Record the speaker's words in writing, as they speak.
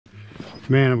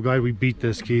Man, I'm glad we beat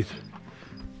this, Keith.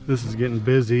 This is getting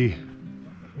busy.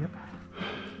 Yep.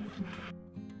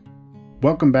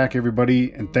 Welcome back,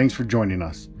 everybody, and thanks for joining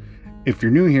us. If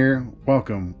you're new here,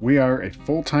 welcome. We are a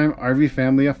full-time RV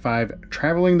family of 5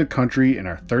 traveling the country in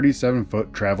our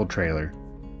 37-foot travel trailer.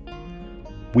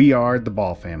 We are the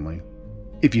Ball family.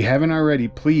 If you haven't already,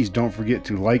 please don't forget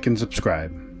to like and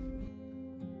subscribe.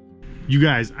 You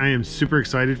guys, I am super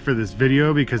excited for this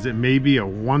video because it may be a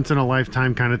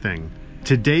once-in-a-lifetime kind of thing.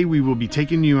 Today we will be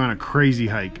taking you on a crazy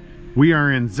hike. We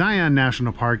are in Zion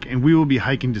National Park and we will be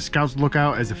hiking to Scouts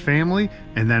Lookout as a family,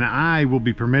 and then I will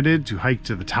be permitted to hike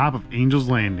to the top of Angel's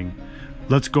Landing.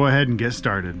 Let's go ahead and get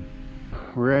started.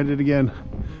 We're at it again.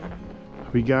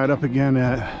 We got up again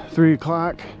at 3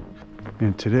 o'clock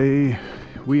and today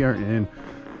we are in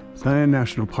Zion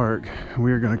National Park.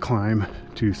 We are going to climb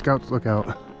to Scouts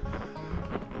Lookout,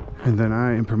 and then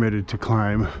I am permitted to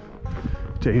climb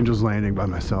to Angel's Landing by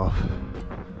myself.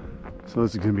 So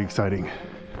this is going to be exciting.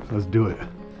 Let's do it.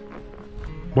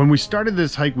 When we started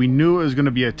this hike, we knew it was going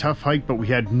to be a tough hike, but we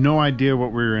had no idea what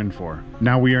we were in for.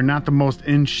 Now, we are not the most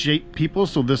in shape people,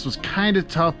 so this was kind of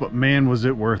tough, but man, was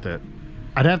it worth it.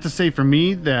 I'd have to say for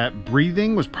me that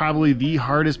breathing was probably the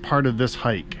hardest part of this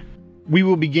hike. We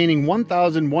will be gaining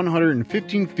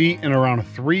 1,115 feet in around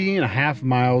 3.5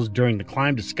 miles during the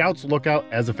climb to Scouts Lookout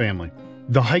as a family.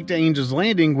 The hike to Angel's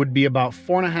Landing would be about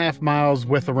 4.5 miles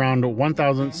with around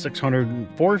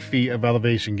 1,604 feet of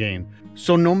elevation gain.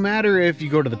 So no matter if you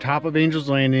go to the top of Angel's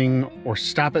Landing or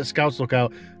stop at Scouts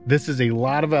Lookout, this is a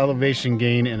lot of elevation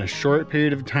gain in a short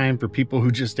period of time for people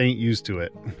who just ain't used to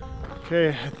it.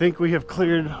 Okay, I think we have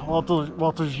cleared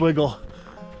Walter's Wiggle.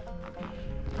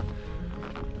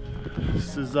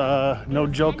 This is no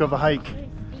joke of a hike.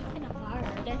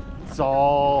 It's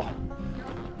all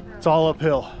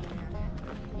uphill.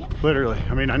 Literally.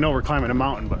 I mean, I know we're climbing a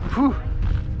mountain, but whew.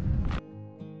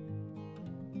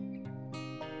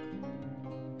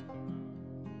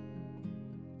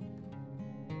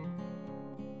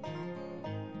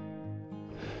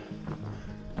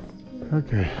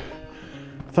 Okay.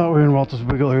 I thought we were in Walter's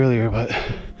Wiggle earlier, but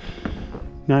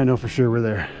now I know for sure we're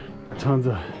there. Tons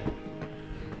of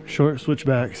short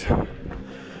switchbacks.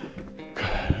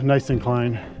 Nice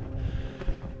incline.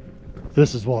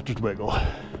 This is Walter's Wiggle.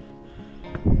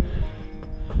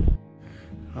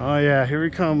 Oh yeah, here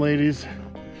we come, ladies.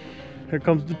 Here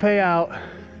comes the payout.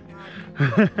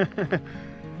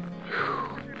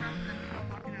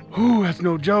 Ooh, that's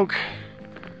no joke.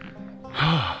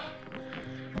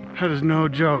 That is no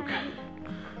joke.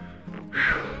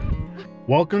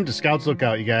 Welcome to Scouts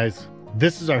Lookout, you guys.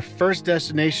 This is our first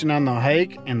destination on the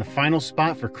hike and the final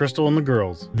spot for Crystal and the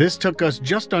girls. This took us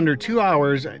just under 2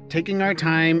 hours, taking our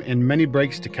time and many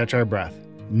breaks to catch our breath.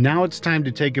 Now it's time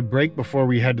to take a break before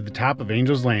we head to the top of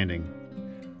Angel's Landing.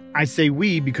 I say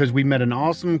we because we met an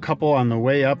awesome couple on the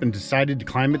way up and decided to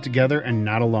climb it together and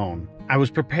not alone. I was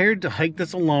prepared to hike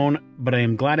this alone, but I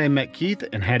am glad I met Keith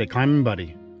and had a climbing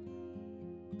buddy.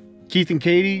 Keith and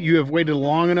Katie, you have waited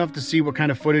long enough to see what kind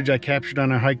of footage I captured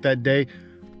on our hike that day.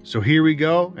 So here we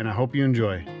go, and I hope you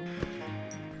enjoy.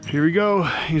 Here we go,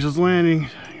 Angel's Landing.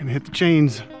 Gonna hit the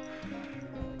chains.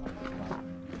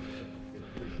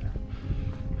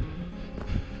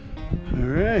 All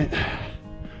right.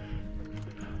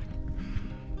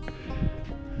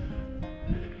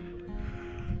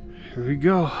 Here we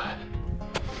go.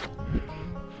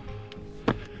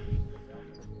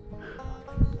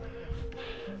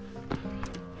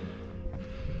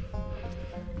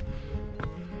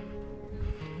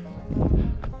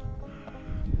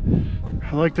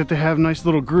 I like that they have nice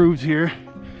little grooves here.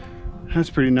 That's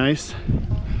pretty nice.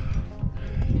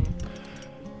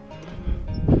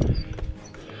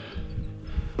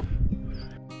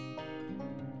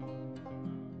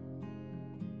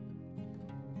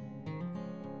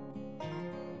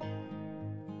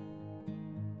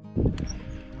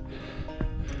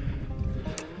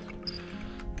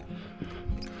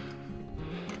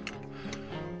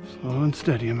 Slow and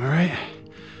steady, am I right?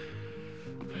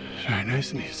 All right,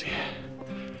 nice and easy.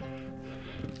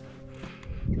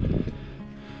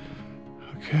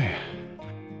 Okay.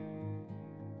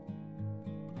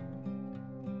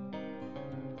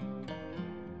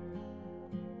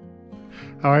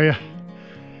 How are you?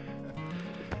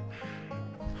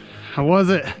 How was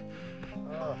it?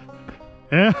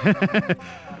 Yeah?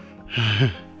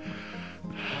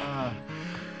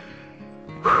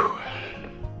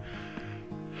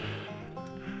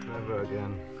 Never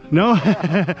again. No?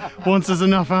 Once is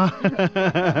enough, huh?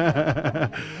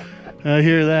 I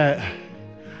hear that.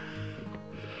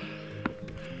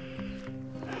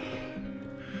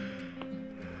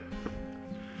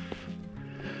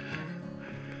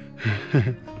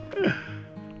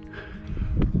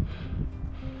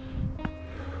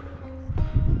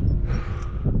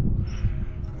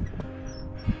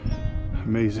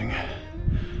 Amazing.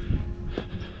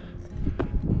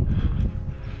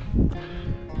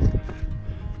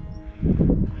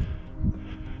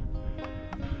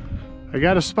 I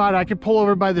got a spot. I can pull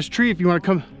over by this tree if you want to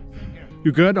come.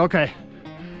 You good? Okay.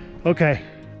 Okay.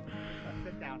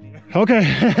 Sit down here.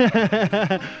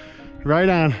 Okay. Right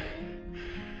on.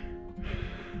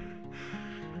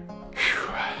 Whew.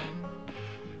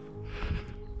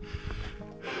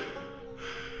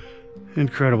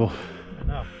 Incredible. I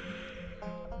know.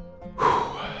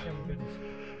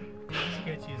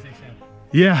 Sketchy as they sound.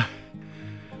 Yeah.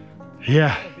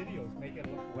 Yeah. The videos make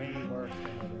it look way worse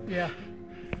than it is. Yeah.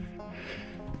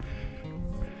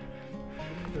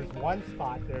 There's one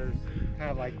spot, there's kind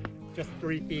of like just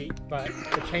 3 feet, but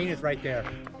the chain is right there.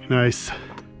 Nice.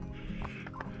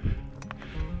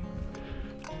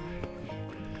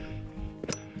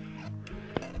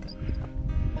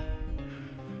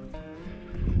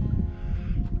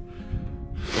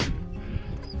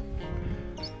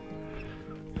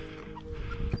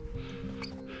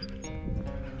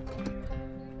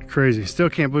 Crazy. Still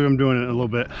can't believe I'm doing it a little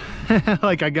bit.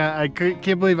 Like I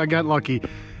can't believe I got lucky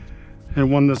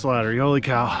and won this lottery. Holy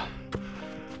cow.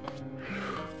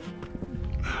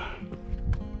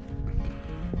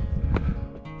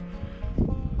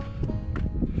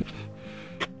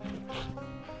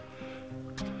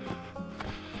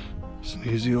 Just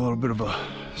easy, a little bit of a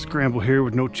scramble here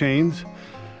with no chains.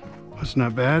 That's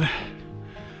not bad.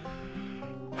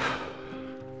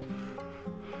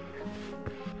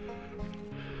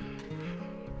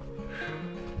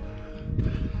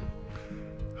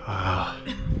 Wow.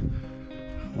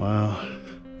 Wow.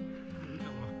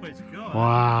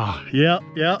 Wow. Yep,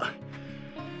 yep.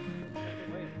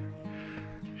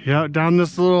 Yep, down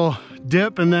this little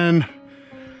dip and then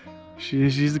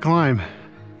she's the climb.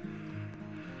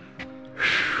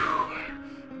 Whew.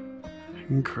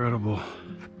 Incredible.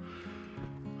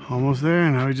 Almost there,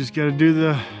 now we just gotta do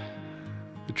the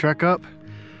trek up.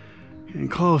 Getting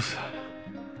close.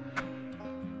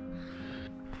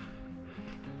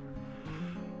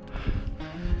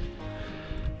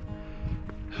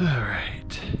 All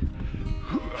right.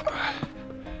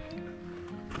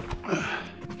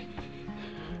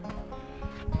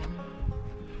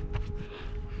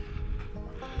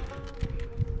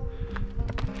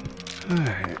 All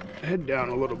right, head down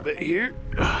a little bit here.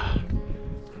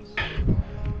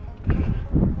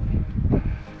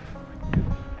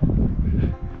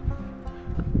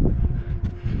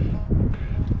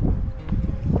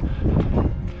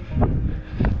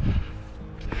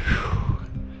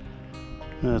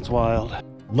 That's wild.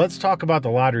 Let's talk about the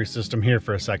lottery system here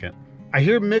for a second. I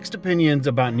hear mixed opinions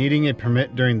about needing a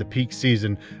permit during the peak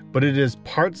season, but it is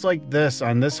parts like this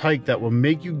on this hike that will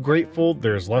make you grateful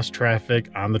there's less traffic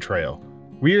on the trail.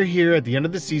 We are here at the end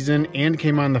of the season and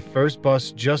came on the first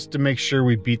bus just to make sure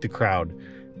we beat the crowd.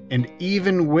 And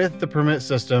even with the permit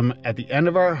system, at the end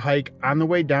of our hike on the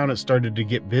way down, it started to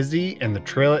get busy and the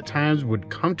trail at times would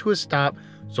come to a stop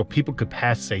so people could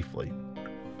pass safely.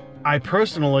 I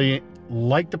personally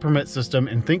like the permit system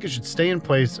and think it should stay in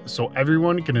place so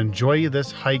everyone can enjoy this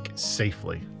hike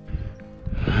safely.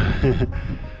 I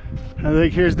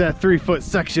think here's that 3-foot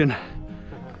section.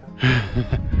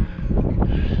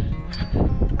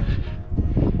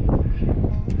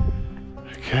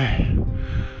 Okay.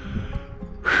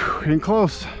 Whew, getting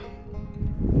close.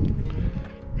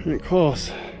 Getting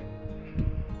close.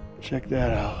 Check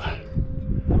that out.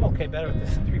 I'm okay better with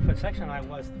this 3-foot section than I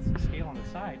was the scale on the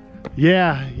side.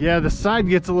 Yeah, the side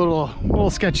gets a little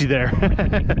sketchy there.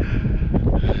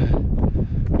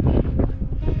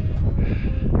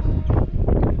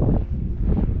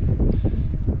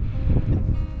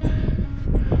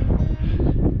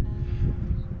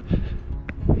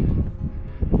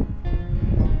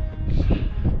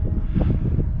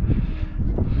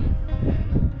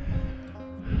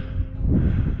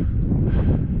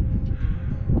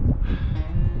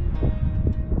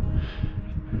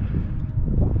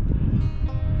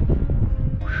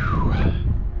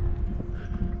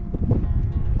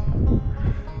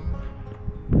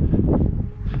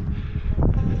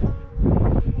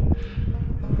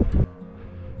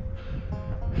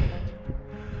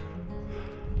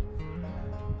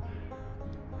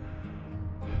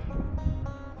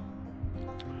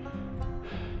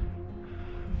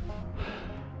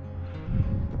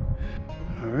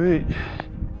 All right.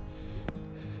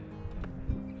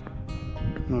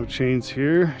 No chains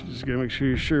here. Just gotta make sure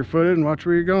you're sure-footed and watch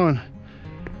where you're going.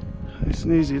 Nice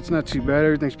and easy. It's not too bad.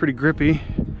 Everything's pretty grippy.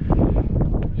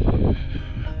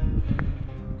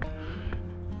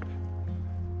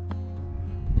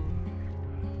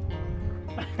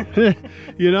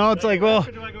 You know, it's like, well,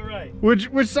 do I go right? which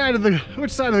side of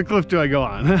the cliff do I go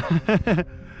on?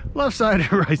 Left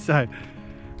side or right side?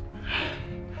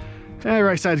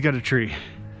 Right side's got a tree.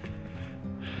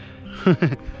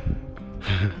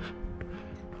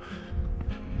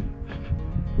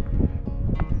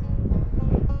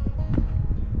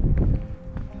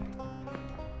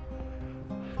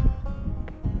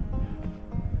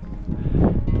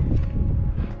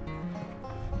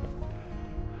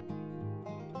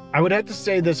 I would have to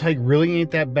say this hike really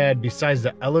ain't that bad besides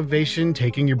the elevation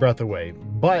taking your breath away,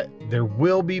 but there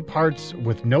will be parts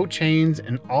with no chains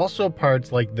and also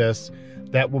parts like this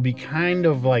that will be kind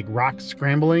of like rock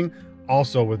scrambling,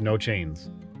 also with no chains.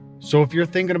 So if you're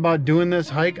thinking about doing this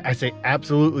hike, I say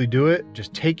absolutely do it.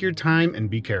 Just take your time and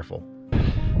be careful.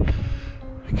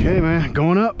 Okay, man,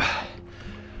 going up.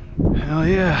 Hell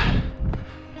yeah.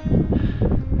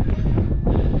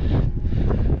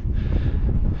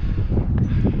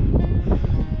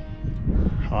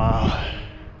 Wow.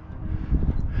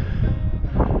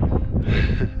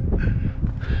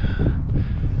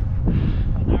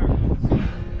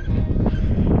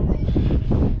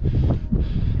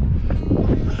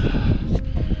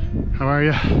 How are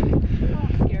you? Oh,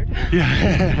 scared.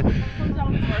 Yeah. Going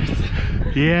down is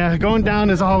worse. Yeah, going down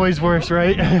is always worse,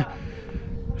 right?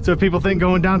 So people think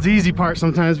going down's the easy part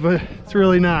sometimes, but it's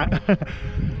really not.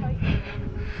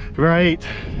 Right.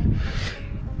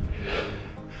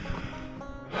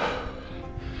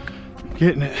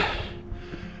 Getting it.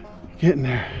 Getting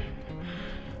there.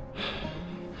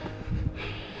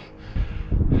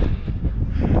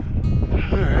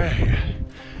 All right.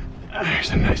 There's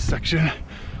a nice section.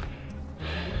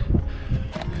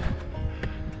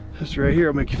 This right here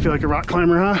will make you feel like a rock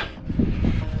climber, huh?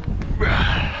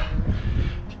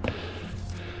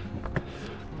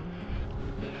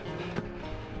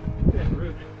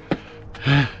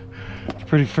 It's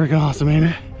pretty freaking awesome, ain't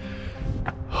it?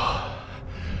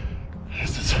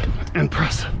 This is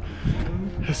impressive.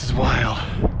 This is wild.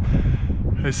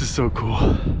 This is so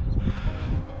cool.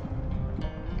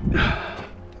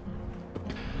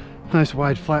 Nice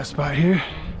wide flat spot here.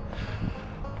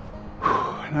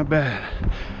 Whew, not bad.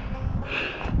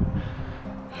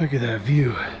 Look at that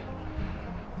view.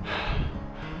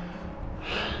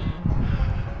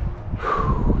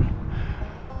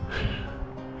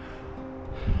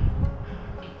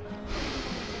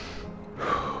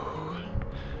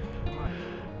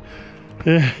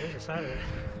 Yeah.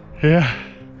 Yeah.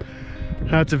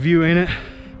 That's a view, ain't it?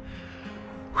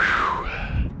 Whew.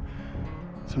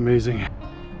 It's amazing.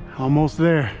 Almost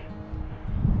there.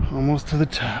 Almost to the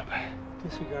top.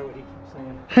 Disregard what he keeps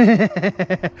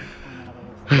saying.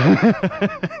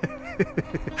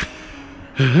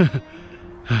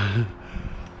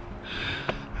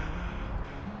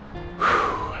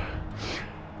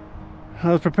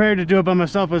 I was prepared to do it by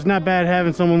myself, but it's not bad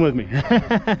having someone with me.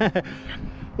 A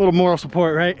little moral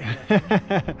support, right?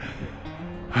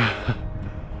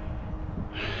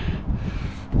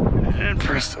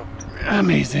 Impressive.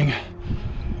 Amazing.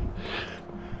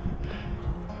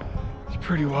 It's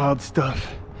pretty wild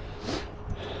stuff.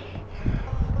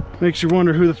 Makes you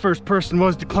wonder who the first person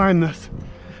was to climb this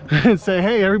and say,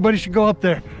 hey, everybody should go up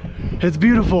there. It's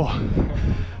beautiful.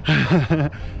 I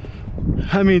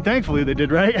mean, thankfully they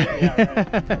did, right?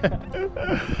 Yeah,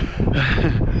 right.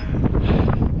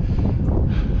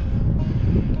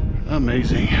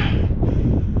 Amazing.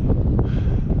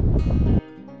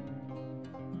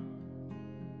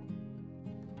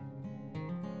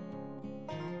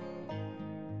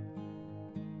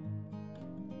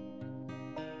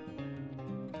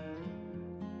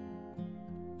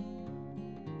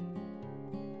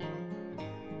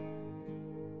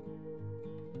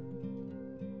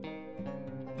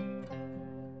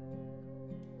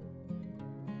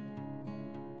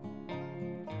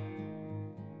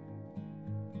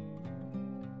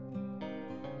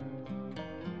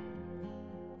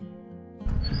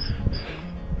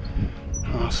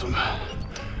 Awesome.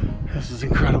 This is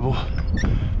incredible.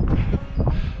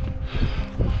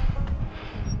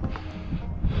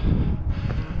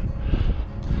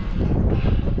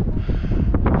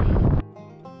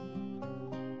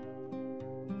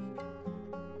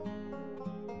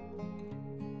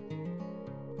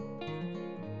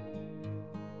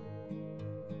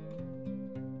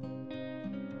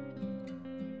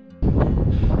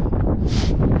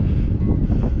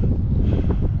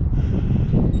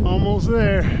 Almost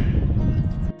there.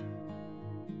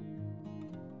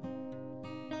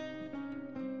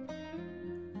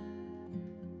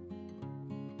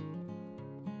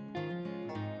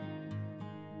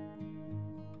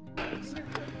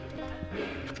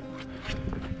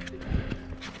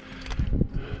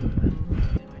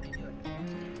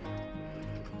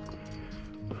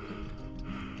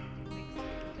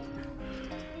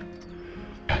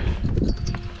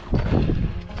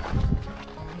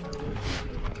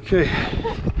 Okay.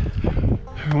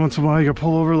 Every once in a while you gotta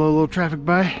pull over, let a little traffic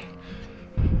by.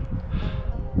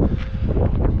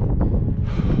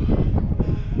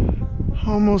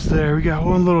 Almost there. We got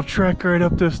one little trek right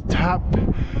up this top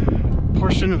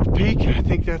portion of the peak, and I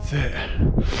think that's it.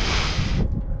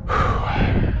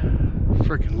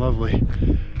 Freaking lovely.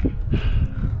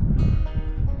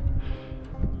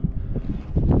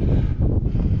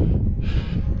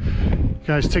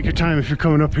 Guys, take your time if you're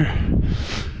coming up here.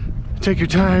 Take your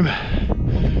time.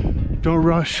 Don't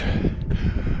rush.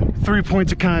 3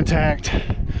 points of contact.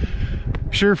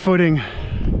 Sure footing.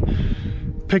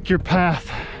 Pick your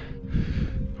path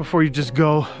before you just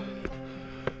go.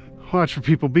 Watch for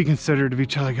people. Be considerate of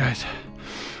each other, guys.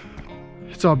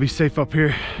 Let's all be safe up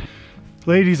here.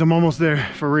 Ladies, I'm almost there,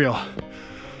 for real.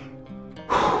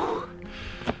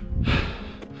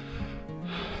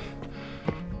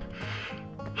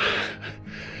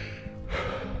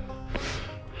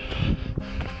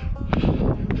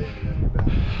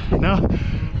 No,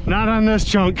 not on this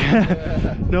chunk.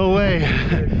 No way. I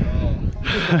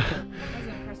was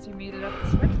impressed you made it up the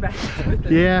switchbacks with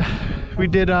it. Yeah, we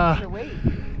did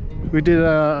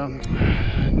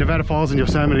Nevada Falls and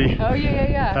Yosemite. Oh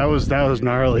yeah. That was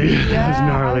gnarly. Yeah, That was I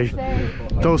gnarly. would say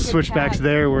Those good switchbacks tag.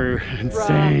 there were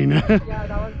insane. Yeah, that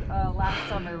was last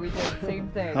summer. We did the same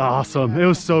thing. Awesome. It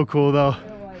was so cool though. It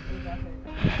was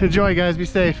epic. Enjoy, guys. Be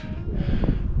safe.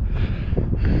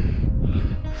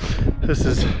 This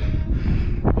is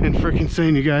freaking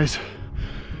insane, you guys.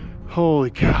 Holy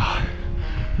cow.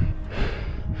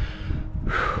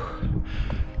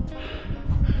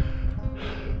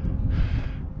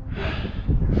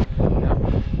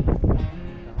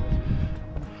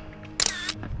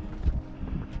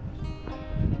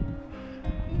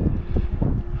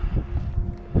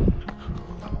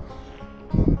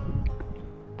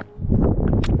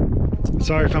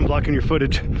 Sorry if I'm blocking your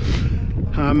footage.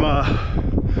 I'm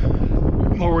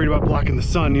more worried about blocking the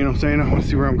sun, you know what I'm saying? I want to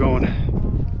see where I'm going.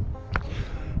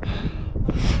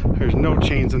 There's no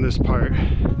chains in this part.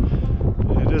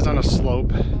 It is on a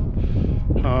slope.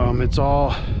 It's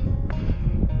all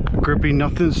grippy,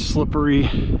 nothing slippery.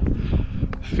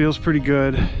 Feels pretty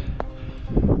good.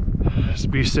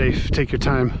 Just be safe, take your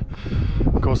time,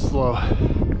 go slow.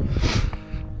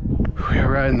 We are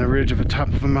riding the ridge of the top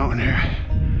of a mountain here.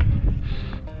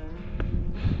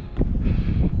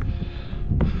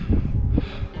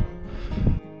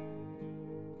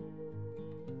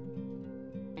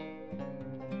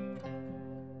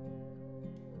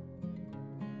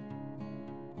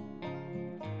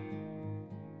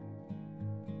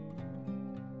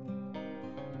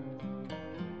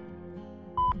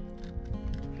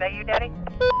 Is that you, Daddy?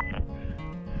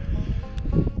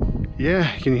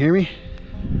 Yeah, can you hear me?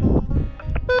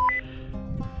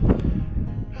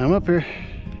 I'm up here.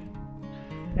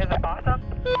 Is it awesome?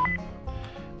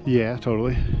 Yeah,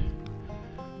 totally. Is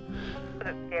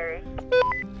it scary?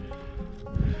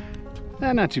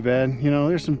 Not too bad. You know,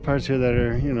 there's some parts here that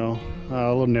are, you know, a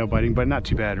little nail biting, but not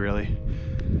too bad really.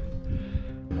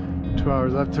 2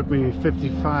 hours left, took me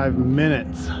 55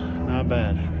 minutes. Not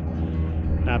bad.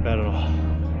 Not bad at all.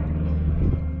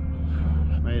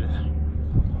 I made it.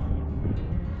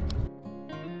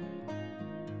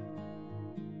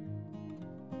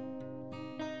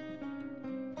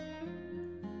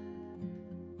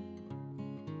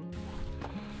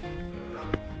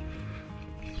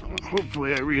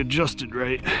 Hopefully I readjusted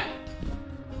right.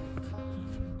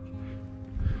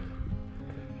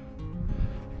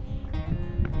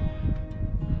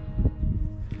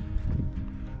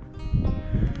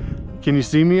 Can you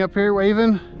see me up here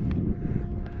waving?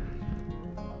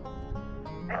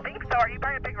 I think so. Are you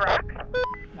by a big rock?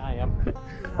 I am.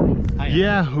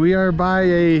 Yeah, we are by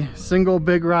a single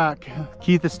big rock.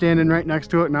 Keith is standing right next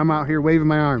to it and I'm out here waving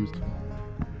my arms.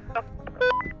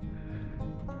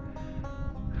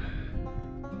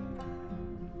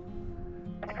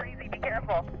 It's crazy. Be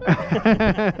careful.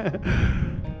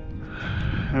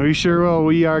 We sure will.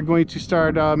 We are going to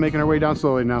start making our way down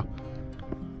slowly now.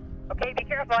 Okay, be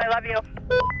careful. I love you.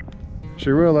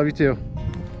 Sure will. Love you too.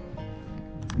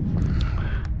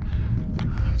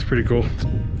 It's pretty cool.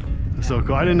 That's so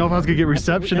cool. I didn't know if I was gonna get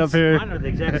reception up here. I know the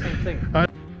exact same thing. All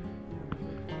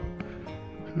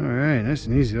right, nice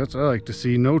and easy. That's what I like to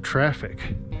see. No traffic.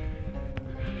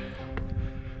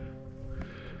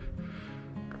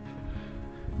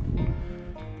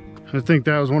 I think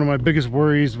that was one of my biggest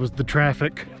worries, was the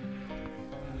traffic.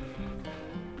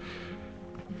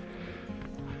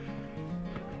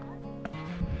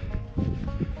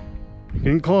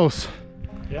 Getting close.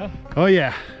 Yeah? Oh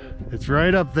yeah, it's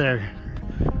right up there.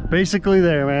 Basically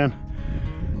there, man.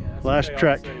 Last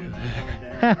trek.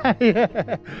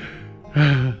 Yeah.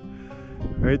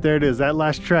 Right there it is, that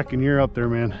last trek, and you're up there,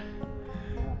 man.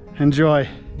 Enjoy.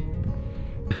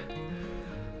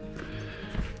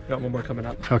 Got one more coming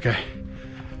up. Okay. I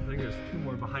think there's 2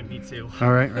 more behind me too.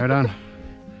 All right, right on.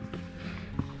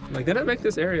 Like, did I make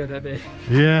this area that big?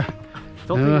 Yeah.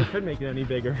 Don't think I could make it any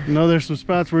bigger. No, there's some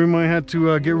spots where we might have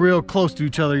to get real close to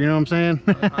each other, you know what I'm saying?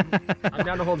 I'm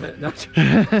down to hold it. No.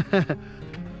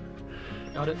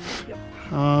 Got it? Yep.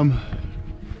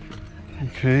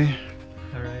 Okay.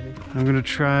 Alrighty. I'm gonna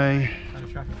try.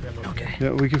 Okay.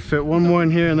 Yeah, we can fit one more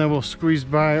in here and then we'll squeeze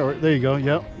by, or there you go.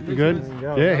 Yep, you good?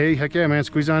 Go. Yeah, hey, heck yeah, man,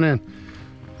 squeeze on in.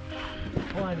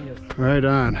 Right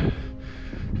on.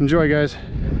 Enjoy, guys.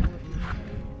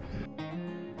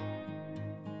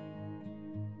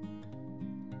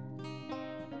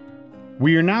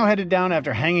 We are now headed down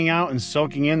after hanging out and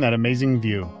soaking in that amazing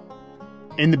view.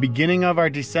 In the beginning of our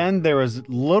descent, there was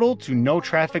little to no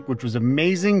traffic, which was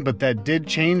amazing, but that did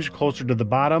change closer to the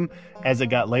bottom as it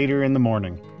got later in the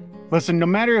morning. Listen, no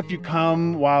matter if you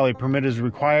come while a permit is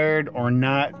required or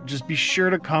not, just be sure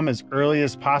to come as early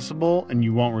as possible and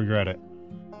you won't regret it.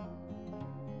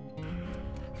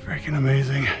 Freaking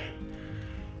amazing.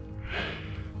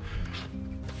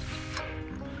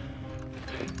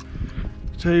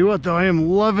 Tell you what though, I am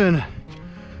loving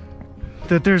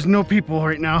that there's no people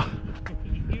right now.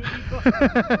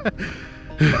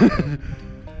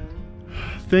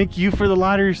 Thank you for the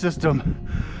lottery system.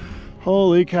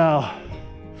 Holy cow.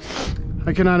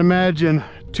 I cannot imagine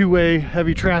two-way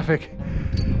heavy traffic.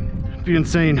 It'd be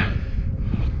insane.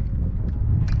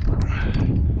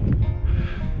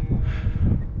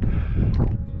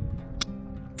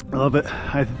 I love it.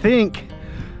 I think,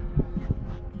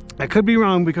 I could be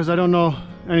wrong because I don't know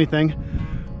anything,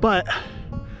 but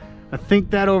I think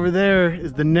that over there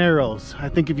is the Narrows. I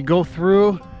think if you go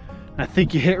through, I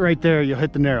think you hit right there, you'll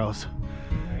hit the Narrows.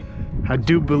 I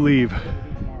do believe.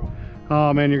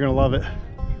 Oh man, you're gonna love it.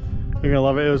 You're gonna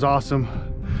love it. It was awesome.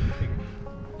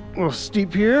 A little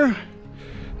steep here.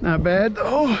 Not bad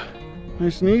though.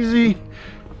 Nice and easy.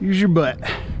 Use your butt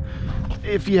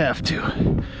if you have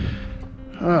to.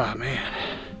 Oh man.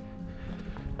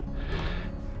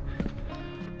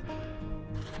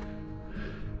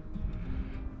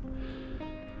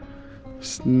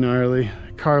 It's gnarly.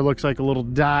 The car looks like a little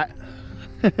dot.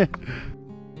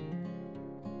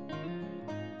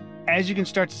 As you can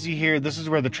start to see here, this is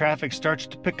where the traffic starts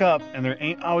to pick up and there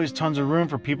ain't always tons of room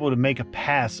for people to make a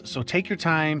pass. So take your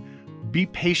time, be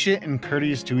patient and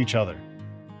courteous to each other.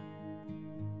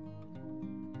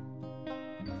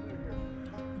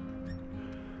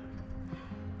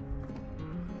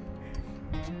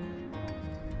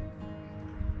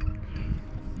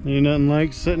 Ain't nothing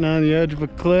like sitting on the edge of a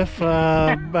cliff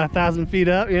 1,000 feet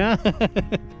up, yeah?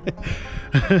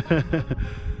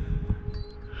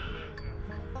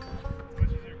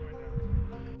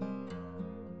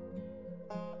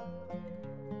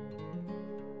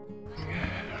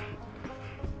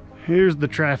 Here's the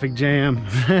traffic jam.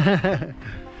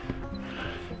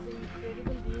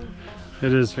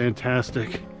 It is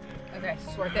fantastic. Okay,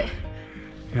 it's worth it.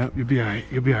 Yep, you'll be all right.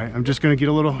 You'll be all right. I'm just gonna get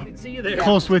a little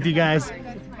close with you guys.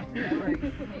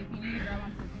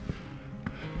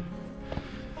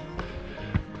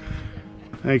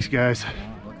 Thanks, guys.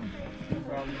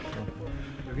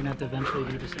 We're gonna have to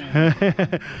eventually do the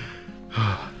same.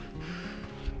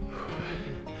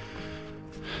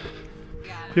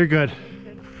 You're good.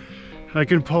 I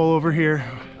can pull over here.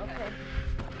 Okay.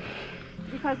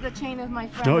 Because the chain is my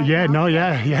friend. No, right yeah, now? no,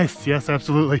 yeah, yes, yes,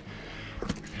 absolutely.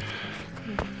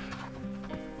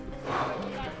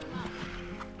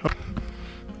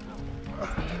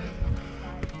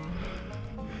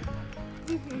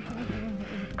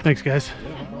 Thanks, guys.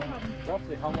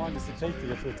 Roughly, how long does it take to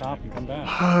get to the top and come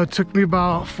down? It took me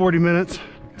about 40 minutes,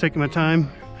 taking my time.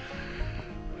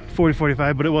 40,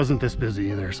 45, but it wasn't this busy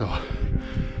either, so.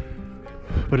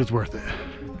 But it's worth it.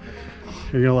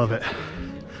 You're gonna love it.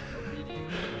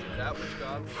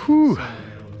 Whew.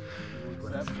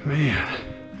 Man.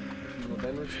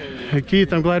 Hey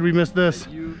Keith, I'm glad we missed this.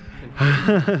 You can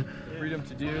have the freedom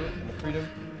to do and the freedom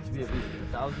to be at least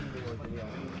 1,000 more than you are.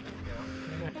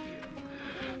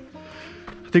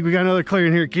 I think we got another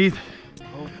clearing here, Keith.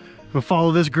 We'll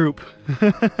follow this group.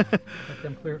 Let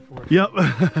them clear it for us. Yep.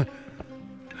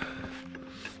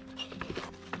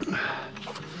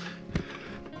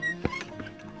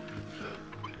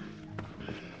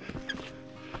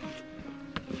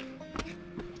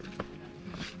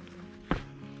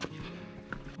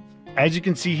 As you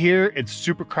can see here, it's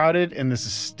super crowded and this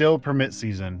is still permit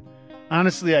season.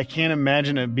 Honestly, I can't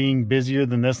imagine it being busier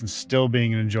than this and still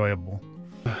being enjoyable.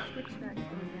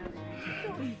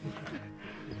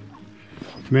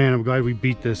 Man, I'm glad we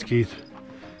beat this, Keith.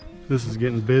 This is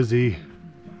getting busy.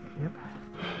 Yep.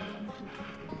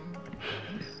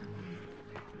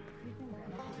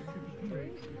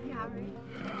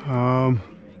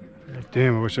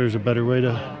 Damn, I wish there was a better way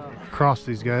to cross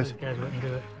these guys. These guys wouldn't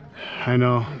do it. I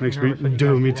know, makes me, Nervous when you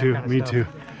do, guys me do that too, kind of me stuff. too.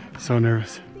 So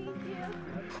nervous. I'm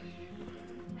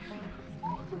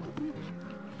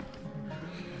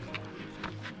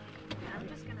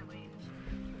just gonna wait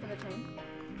for the train.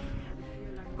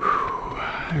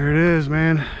 There it is,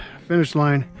 man. Finish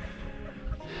line.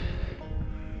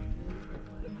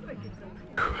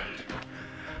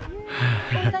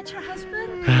 Oh, that's your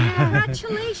husband?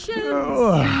 Congratulations!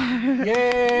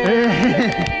 Yay! You're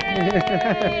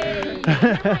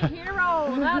my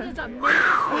hero. That is amazing.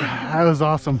 That was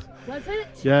awesome. Was it?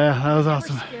 Yeah, that was That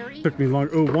awesome. was scary. Took me long.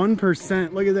 Oh,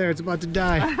 1%. Look at there. It's about to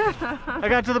die. I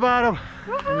got to the bottom.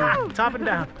 Top and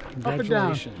down. Up and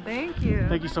down. Thank you.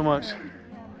 Thank you so much.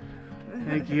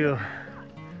 Thank you.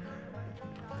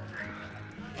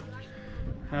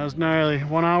 That was gnarly.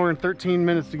 1 hour and 13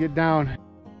 minutes to get down.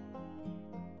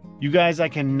 You guys, I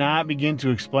cannot begin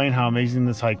to explain how amazing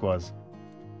this hike was.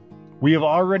 We have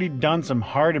already done some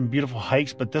hard and beautiful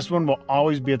hikes, but this one will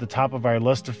always be at the top of our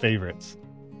list of favorites.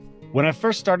 When I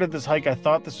first started this hike, I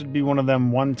thought this would be one of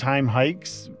them one-time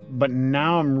hikes, but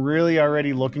now I'm really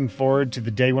already looking forward to the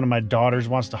day one of my daughters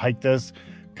wants to hike this,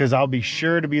 because I'll be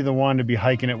sure to be the one to be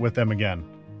hiking it with them again.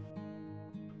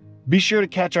 Be sure to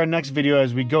catch our next video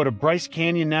as we go to Bryce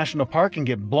Canyon National Park and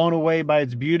get blown away by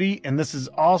its beauty, and this is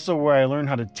also where I learned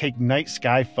how to take night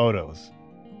sky photos.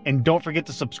 And don't forget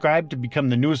to subscribe to become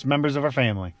the newest members of our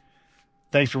family.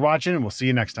 Thanks for watching, and we'll see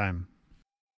you next time.